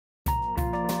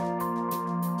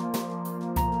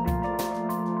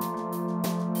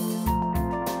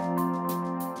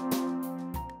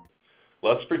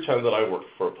let's pretend that I work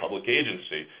for a public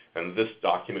agency, and this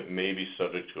document may be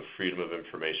subject to a Freedom of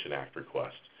Information Act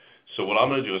request. So what I'm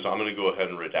going to do is I'm going to go ahead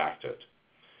and redact it.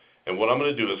 And what I'm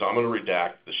going to do is I'm going to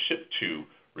redact the ship to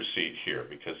receipt here,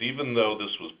 because even though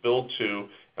this was billed to,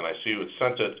 and I see who had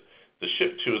sent it, the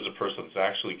ship to is the person that's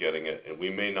actually getting it, and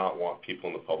we may not want people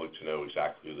in the public to know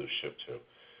exactly who they're shipped to.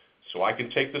 So I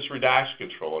can take this redaction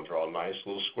control and draw a nice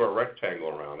little square rectangle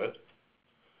around it.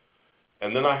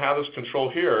 And then I have this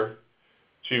control here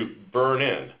to burn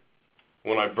in.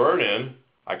 When I burn in,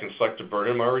 I can select to burn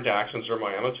in my redactions or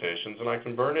my annotations, and I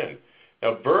can burn in.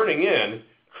 Now, burning in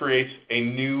creates a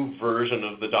new version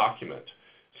of the document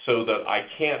so that I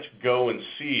can't go and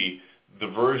see the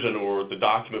version or the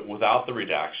document without the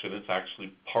redaction. It's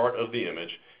actually part of the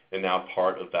image and now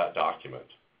part of that document.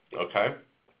 Okay?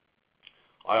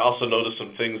 I also noticed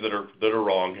some things that are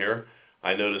wrong here.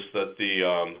 I noticed that the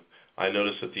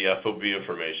FOB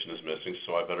information is missing,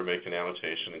 so I better make an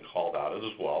annotation and call that as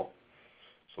well.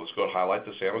 So let's go and highlight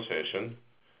this annotation,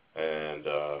 and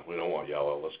we don't want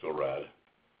yellow. Let's go red,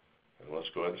 and let's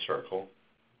go ahead and circle.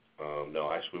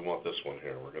 No, actually we want this one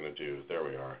here. We're going to do, there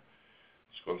we are.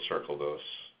 Let's go and circle this.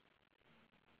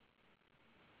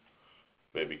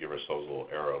 Maybe give ourselves a little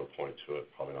arrow to point to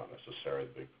it. Probably not necessary.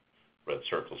 The big red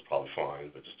circle is probably fine,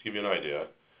 but just to give you an idea.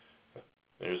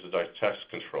 Here's the text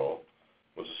control.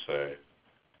 We'll just say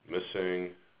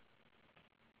missing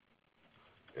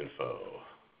info.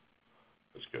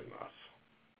 That's good enough.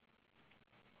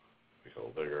 Make it a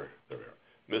little bigger. There we are.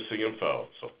 Missing info.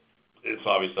 So it's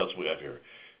obvious that's what we have here.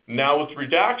 Now with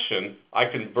redaction, I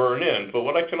can burn in, but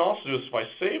what I can also do is if I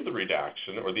save the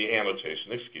redaction, or the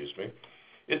annotation, excuse me,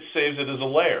 it saves it as a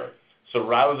layer. So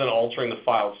rather than altering the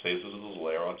file, it saves it as a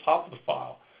layer on top of the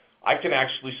file. I can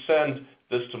actually send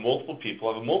this to multiple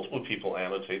people, have multiple people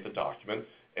annotate the document,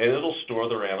 and it'll store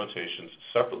their annotations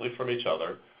separately from each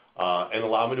other and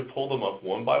allow me to pull them up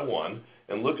one by one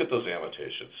and look at those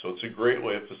annotations. So it's a great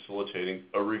way of facilitating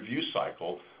a review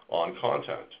cycle on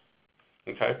content.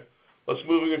 Okay? Let's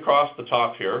move across the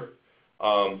top here.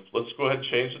 Let's go ahead and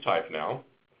change the type now.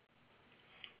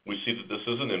 We see that this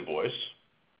is an invoice.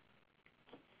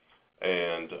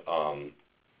 And so I'm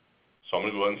going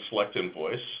to go ahead and select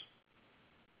invoice.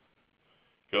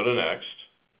 Go to next.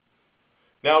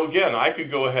 Now again, I could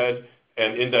go ahead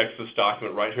and index this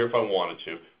document right here if I wanted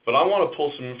to, but I want to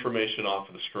pull some information off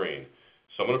of the screen.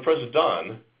 So I'm going to press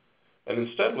done, and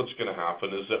instead what's going to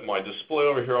happen is that my display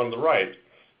over here on the right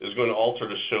is going to alter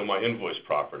to show my invoice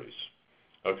properties.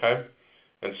 Okay?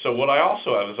 And so what I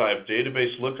also have is I have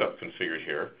database lookup configured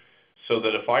here, so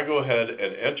that if I go ahead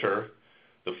and enter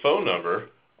the phone number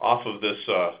off of this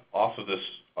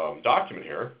document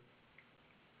here,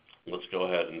 let's go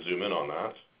ahead and zoom in on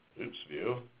that. Oops,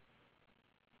 view.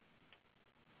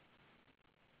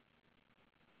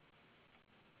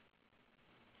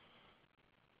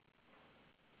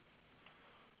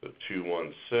 So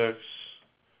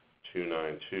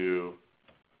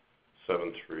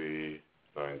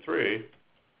 216-292-7393.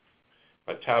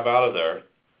 I tab out of there.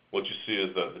 What you see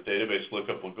is that the database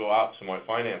lookup will go out to my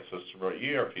finance system or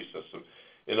ERP system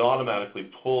and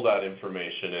automatically pull that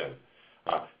information in.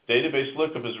 Database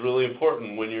lookup is really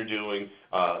important when you're doing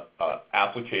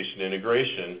application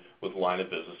integration with line of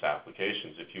business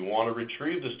applications. If you want to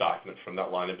retrieve this document from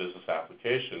that line of business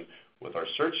application with our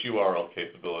search URL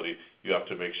capability, you have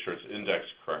to make sure it's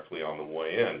indexed correctly on the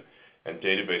way in. And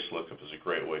database lookup is a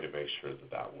great way to make sure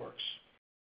that that works.